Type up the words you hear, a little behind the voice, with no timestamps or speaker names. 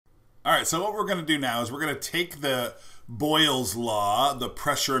All right, so what we're going to do now is we're going to take the Boyle's law, the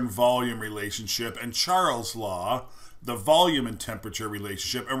pressure and volume relationship, and Charles' law, the volume and temperature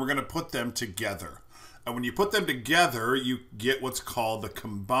relationship, and we're going to put them together. And when you put them together, you get what's called the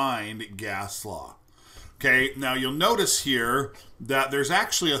combined gas law. Okay, now you'll notice here that there's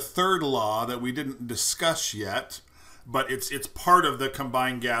actually a third law that we didn't discuss yet, but it's part of the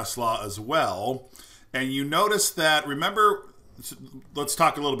combined gas law as well. And you notice that, remember, let's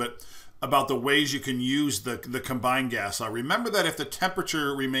talk a little bit about the ways you can use the combined gas law. Remember that if the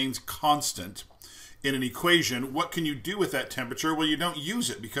temperature remains constant in an equation, what can you do with that temperature? Well, you don't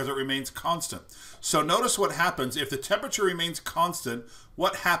use it because it remains constant. So notice what happens. If the temperature remains constant,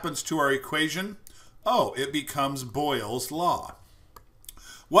 what happens to our equation? Oh, it becomes Boyle's law.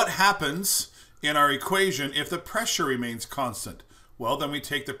 What happens in our equation if the pressure remains constant? Well, then we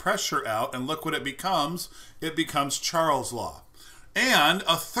take the pressure out and look what it becomes. It becomes Charles' law. And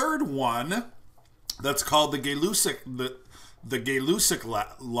a third one that's called the Gay-Lussac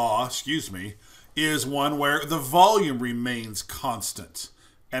law, is one where the volume remains constant.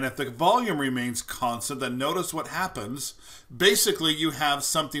 And if the volume remains constant, then notice what happens. Basically, you have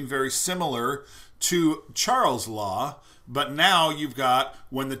something very similar to Charles' law, but now you've got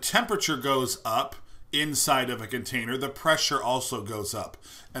when the temperature goes up inside of a container, the pressure also goes up.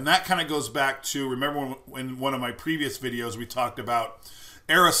 And that kind of goes back to, remember when in one of my previous videos we talked about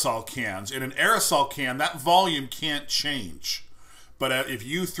aerosol cans. In an aerosol can, that volume can't change. But if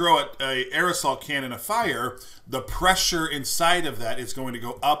you throw an aerosol can in a fire, the pressure inside of that is going to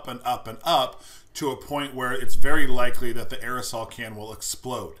go up and up and up to a point where it's very likely that the aerosol can will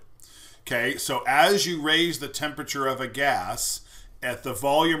explode. Okay, so as you raise the temperature of a gas, if the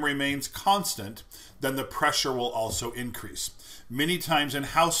volume remains constant, then the pressure will also increase. Many times in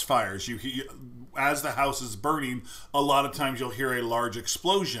house fires, as the house is burning, a lot of times you'll hear a large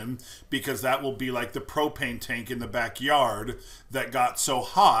explosion because that will be like the propane tank in the backyard that got so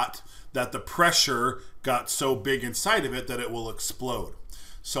hot that the pressure got so big inside of it that it will explode.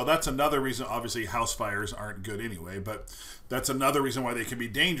 So that's another reason. Obviously house fires aren't good anyway, but that's another reason why they can be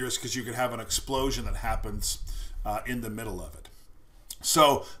dangerous, because you could have an explosion that happens in the middle of it.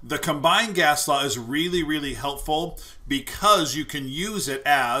 So the combined gas law is really, really helpful because you can use it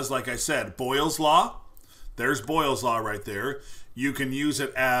as, like I said, Boyle's law. There's Boyle's law right there. You can use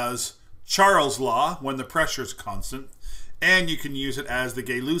it as Charles' law when the pressure is constant. And you can use it as the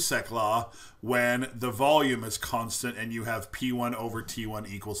Gay-Lussac law when the volume is constant and you have P1 over T1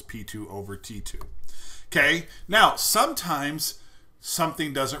 equals P2 over T2. Okay, now sometimes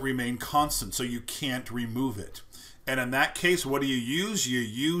something doesn't remain constant, so you can't remove it. And in that case, what do you use? You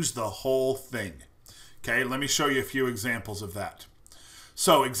use the whole thing. Okay, let me show you a few examples of that.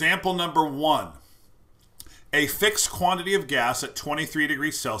 So example number 1, a fixed quantity of gas at 23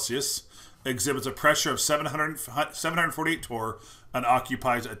 degrees Celsius exhibits a pressure of 748 torr and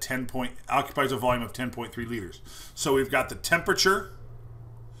occupies a volume of 10.3 liters. So we've got the temperature,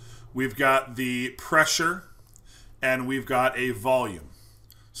 we've got the pressure, and we've got a volume.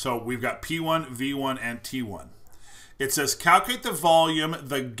 So we've got P1, V1, and T1. It says calculate the volume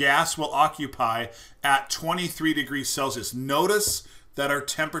the gas will occupy at 23 degrees Celsius. Notice that our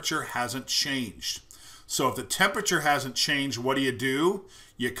temperature hasn't changed. So if the temperature hasn't changed, what do?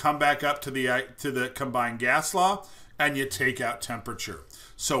 You come back up to the combined gas law and you take out temperature.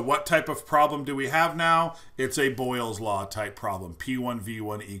 So what type of problem do we have now? It's a Boyle's law type problem. P1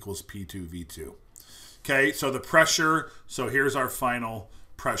 V1 equals P2 V2. Okay, so the pressure, so here's our final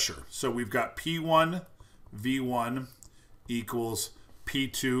pressure. So we've got P1 V1 equals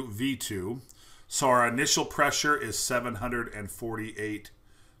P2 V2. So our initial pressure is 748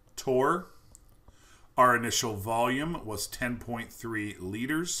 torr. Our initial volume was 10.3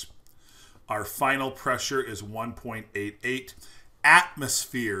 liters. Our final pressure is 1.88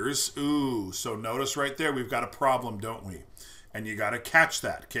 atmospheres. Ooh, so notice right there we've got a problem, don't we? And you got to catch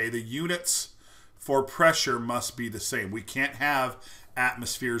that, okay? The units for pressure must be the same. We can't have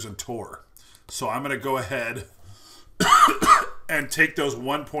atmospheres and torr. So I'm going to go ahead and take those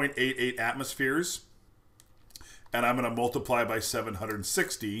 1.88 atmospheres and I'm going to multiply by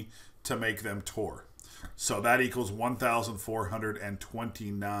 760 to make them torr. So that equals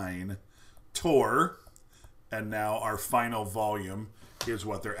 1,429 torr. And now our final volume is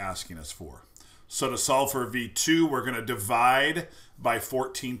what they're asking us for. So to solve for V2, we're going to divide by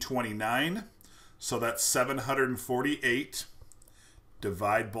 1429. So that's 748.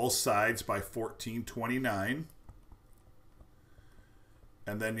 Divide both sides by 1429.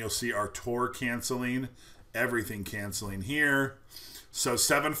 And then you'll see our torr canceling, everything canceling here. So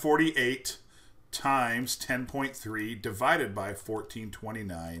 748 times 10.3 divided by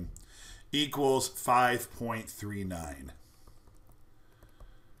 1429 equals 5.39.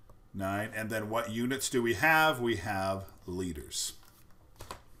 And then what units do we have? We have liters.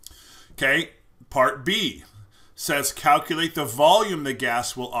 Okay, part B says calculate the volume the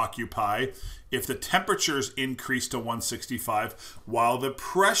gas will occupy if the temperature is increased to 165 while the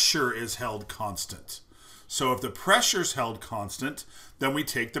pressure is held constant. So if the pressure is held constant, then we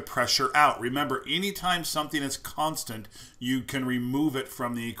take the pressure out. Remember, anytime something is constant, you can remove it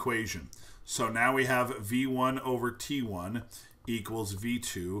from the equation. So now we have V1 over T1 equals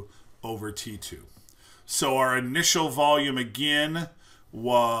V2 over T2. So our initial volume again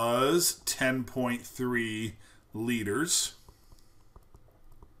was 10.3 liters.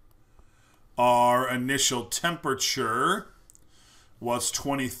 Our initial temperature was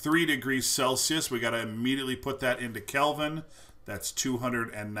 23 degrees Celsius. We got to immediately put that into Kelvin. That's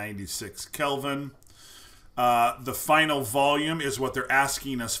 296 Kelvin. The final volume is what they're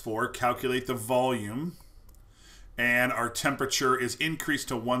asking us for. Calculate the volume. And our temperature is increased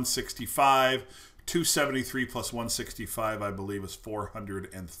to 165. 273 plus 165, I believe, is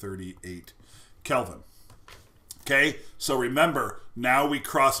 438 Kelvin. Okay, so remember, now we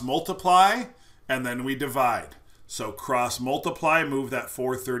cross multiply and then we divide. So cross multiply, move that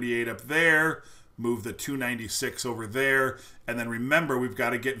 438 up there, move the 296 over there, and then remember we've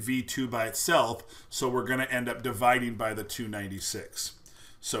got to get V2 by itself, so we're going to end up dividing by the 296.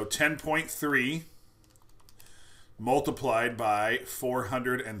 So 10.3 multiplied by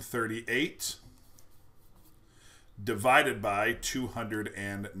 438 divided by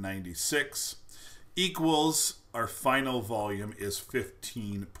 296 equals, our final volume is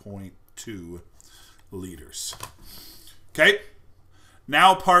 15.2 liters. Okay,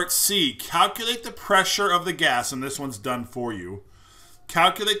 now part C, calculate the pressure of the gas, and this one's done for you.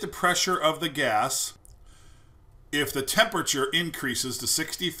 Calculate the pressure of the gas if the temperature increases to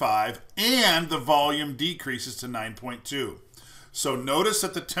 65 and the volume decreases to 9.2. So notice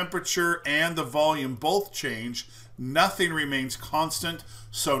that the temperature and the volume both change. Nothing remains constant.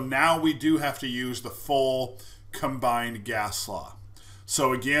 So now we do have to use the full combined gas law.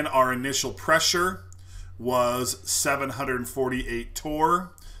 So again, our initial pressure was 748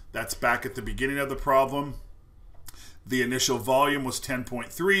 torr. That's back at the beginning of the problem. The initial volume was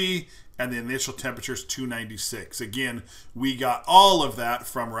 10.3 and the initial temperature is 296. Again, we got all of that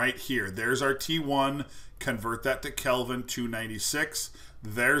from right here. There's our T1. Convert that to Kelvin, 296.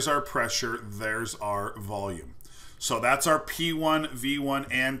 There's our pressure. There's our volume. So that's our P1, V1,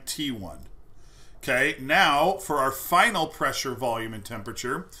 and T1. Okay, now for our final pressure, volume, and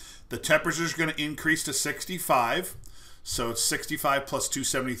temperature, the temperature is going to increase to 65. So 65 plus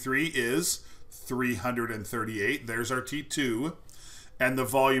 273 is 338. There's our T2. And the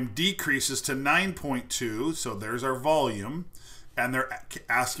volume decreases to 9.2. So there's our volume. And they're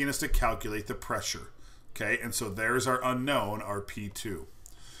asking us to calculate the pressure. Okay, and so there's our unknown, our P2.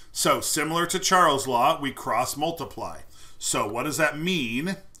 So similar to Charles' law, we cross multiply. So what does that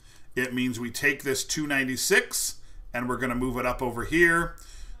mean? It means we take this 296 and we're going to move it up over here.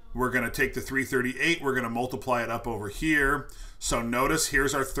 We're going to take the 338, we're going to multiply it up over here. So notice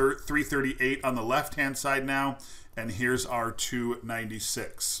here's our 338 on the left-hand side now, and here's our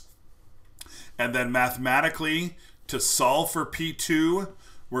 296. And then mathematically, to solve for P2,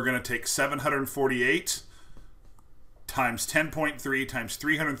 we're going to take 748 times 10.3 times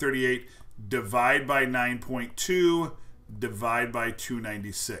 338, divide by 9.2, divide by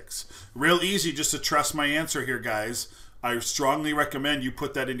 296. Real easy just to trust my answer here, guys. I strongly recommend you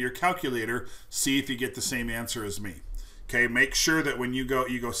put that into your calculator, see if you get the same answer as me. Okay, make sure that when you go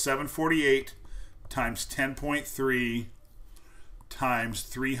 748 times 10.3 times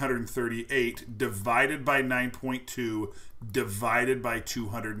 338 divided by 9.2 divided by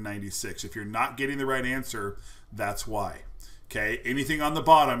 296. If you're not getting the right answer, that's why. Okay, anything on the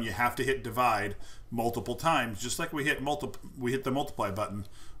bottom, you have to hit divide multiple times, just like we hit the multiply button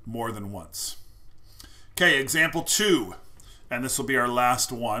more than once. Okay, example 2, and this will be our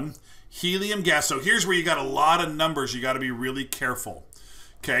last one. Helium gas. So here's where you got a lot of numbers. You got to be really careful.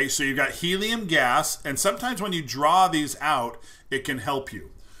 Okay, so you've got helium gas, and sometimes when you draw these out, it can help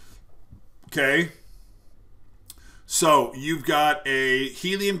you. Okay, so you've got a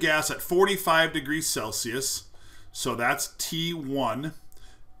helium gas at 45 degrees Celsius. So that's T1.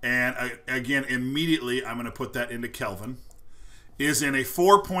 And again, immediately I'm going to put that into Kelvin. Is in a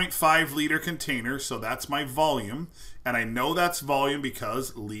 4.5 liter container. So that's my volume. And I know that's volume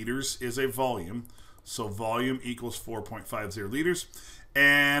because liters is a volume. So volume equals 4.50 liters.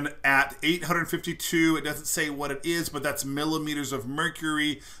 And at 852, it doesn't say what it is, but that's millimeters of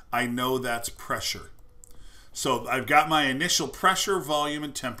mercury. I know that's pressure. So I've got my initial pressure, volume,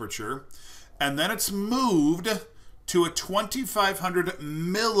 and temperature. And then it's moved to a 2,500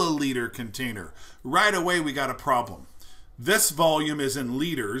 milliliter container. Right away, we got a problem. This volume is in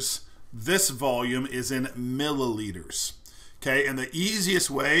liters. This volume is in milliliters. Okay, and the easiest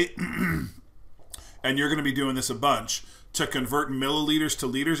way, and you're going to be doing this a bunch, to convert milliliters to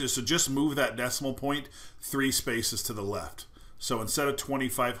liters is to just move that decimal point 3 spaces to the left. So instead of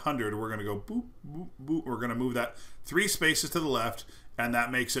 2,500, we're going to go boop, boop, boop. We're going to move that 3 spaces to the left, and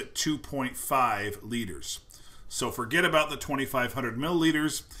that makes it 2.5 liters. So forget about the 2,500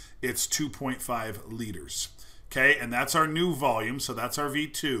 milliliters. It's 2.5 liters. Okay, and that's our new volume, so that's our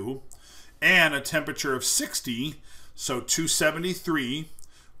V2. And a temperature of 60, so 273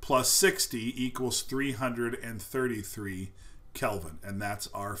 plus 60 equals 333 Kelvin. And that's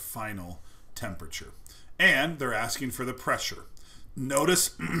our final temperature. And they're asking for the pressure.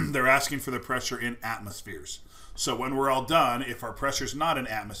 Notice they're asking for the pressure in atmospheres. So when we're all done, if our pressure's not in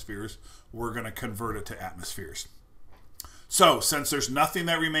atmospheres, we're going to convert it to atmospheres. So since there's nothing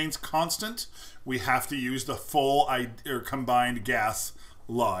that remains constant, we have to use the full combined gas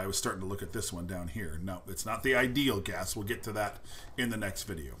law. I was starting to look at this one down here. No, it's not the ideal gas. We'll get to that in the next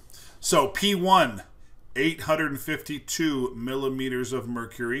video. So P1, 852 millimeters of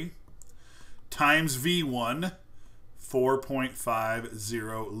mercury, times V1,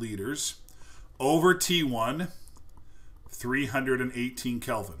 4.50 liters, over T1, 318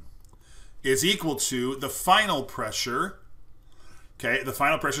 Kelvin, is equal to the final pressure. Okay, the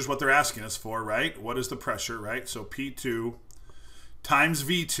final pressure is what they're asking us for, right? What is the pressure, right? So P2 times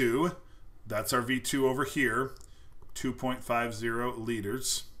V2, that's our V2 over here, 2.50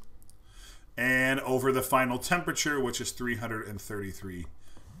 liters, and over the final temperature, which is 333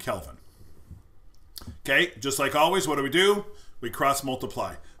 Kelvin. Okay, just like always, what do? We cross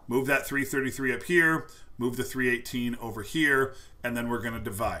multiply. Move that 333 up here, move the 318 over here, and then we're going to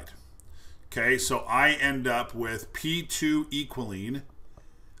divide. Okay, so I end up with P2 equaling,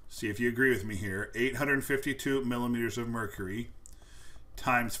 see if you agree with me here, 852 millimeters of mercury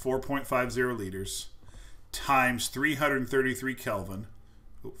times 4.50 liters times 333 Kelvin.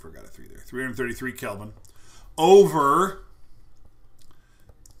 Oh, forgot a 3 there. 333 Kelvin over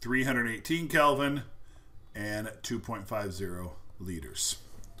 318 Kelvin and 2.50 liters.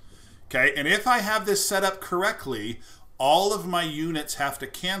 Okay, and if I have this set up correctly, all of my units have to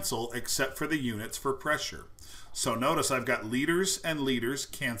cancel except for the units for pressure. So notice I've got liters and liters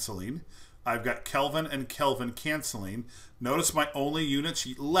canceling. I've got Kelvin and Kelvin canceling. Notice my only units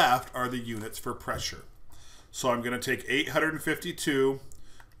left are the units for pressure. So I'm going to take 852,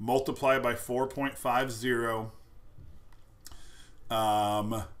 multiply by 4.50,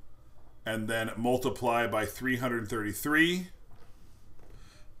 and then multiply by 333,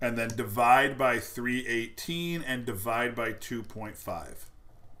 and then divide by 318 and divide by 2.5.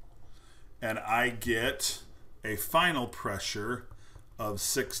 And I get a final pressure of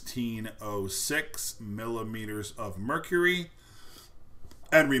 1606 millimeters of mercury.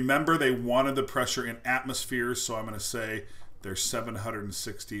 And remember, they wanted the pressure in atmospheres, so I'm going to say there's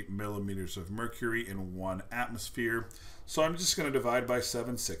 760 millimeters of mercury in 1 atmosphere. So I'm just going to divide by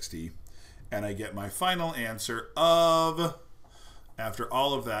 760, and I get my final answer of, after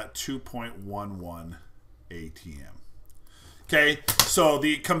all of that, 2.11 ATM. Okay, so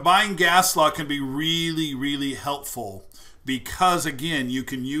the combined gas law can be really, really helpful because, again, you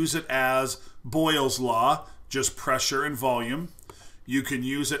can use it as Boyle's law, just pressure and volume. You can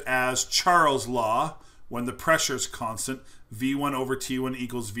use it as Charles' law, when the pressure is constant, V1 over T1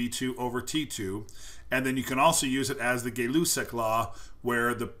 equals V2 over T2. And then you can also use it as the Gay-Lussac law,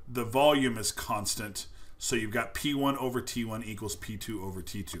 where the volume is constant. So you've got P1 over T1 equals P2 over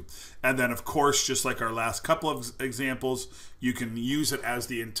T2. And then, of course, just like our last couple of examples, you can use it as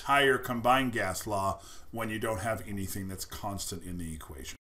the entire combined gas law when you don't have anything that's constant in the equation.